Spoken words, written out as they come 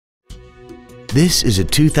This is a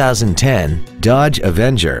 2010 Dodge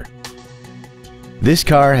Avenger. This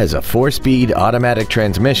car has a 4-speed automatic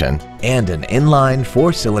transmission and an inline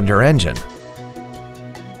 4-cylinder engine.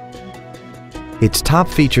 Its top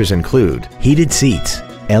features include heated seats,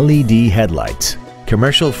 LED headlights,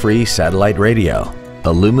 commercial-free satellite radio,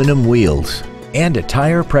 aluminum wheels, and a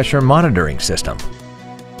tire pressure monitoring system.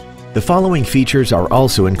 The following features are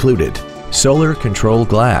also included: solar control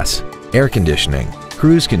glass, air conditioning,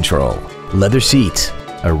 cruise control, leather seats,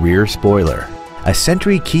 a rear spoiler, a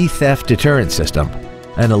Sentry key theft deterrent system,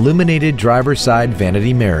 an illuminated driver's side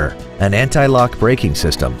vanity mirror, an anti-lock braking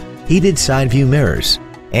system, heated side view mirrors,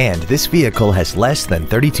 and this vehicle has less than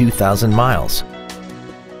 32,000 miles.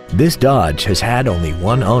 This Dodge has had only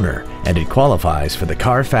one owner and it qualifies for the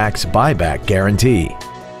Carfax buyback guarantee.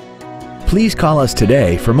 Please call us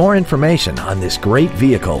today for more information on this great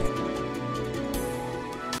vehicle.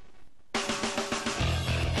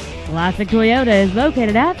 Classic Toyota is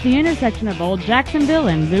located at the intersection of Old Jacksonville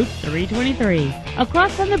and Loop 323,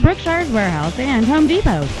 across from the Brookshire's Warehouse and Home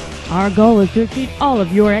Depot. Our goal is to exceed all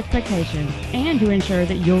of your expectations and to ensure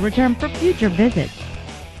that you'll return for future visits.